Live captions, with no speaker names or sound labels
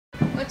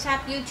What's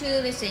up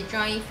YouTube, this is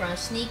Joy from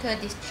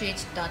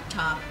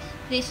sneakerdistrict.top.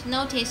 Please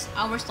notice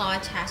our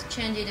site has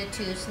changed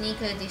to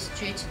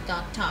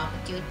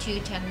sneakerdistrict.top due to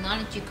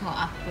technological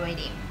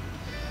upgrading.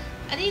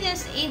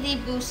 Adidas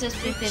Yeezy Boost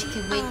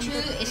 350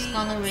 V2 is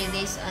gonna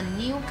release a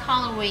new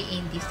colorway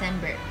in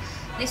December.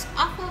 This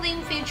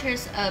offering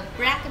features a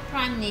black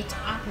prime knit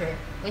upper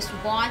with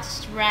white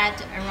thread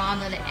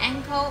around the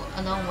ankle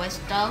along with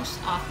those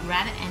of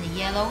red and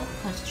yellow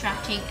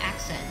constructing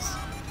accents.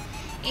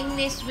 In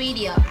this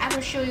video, I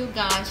will show you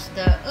guys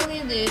the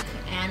early look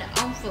and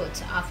on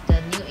foot of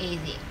the new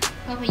Yeezy.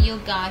 Hope you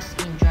guys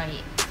enjoy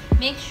it.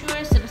 Make sure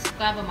to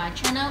subscribe to my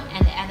channel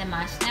and add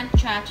my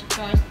Snapchat to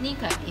join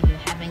sneaker if you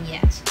haven't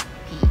yet.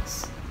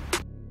 Peace.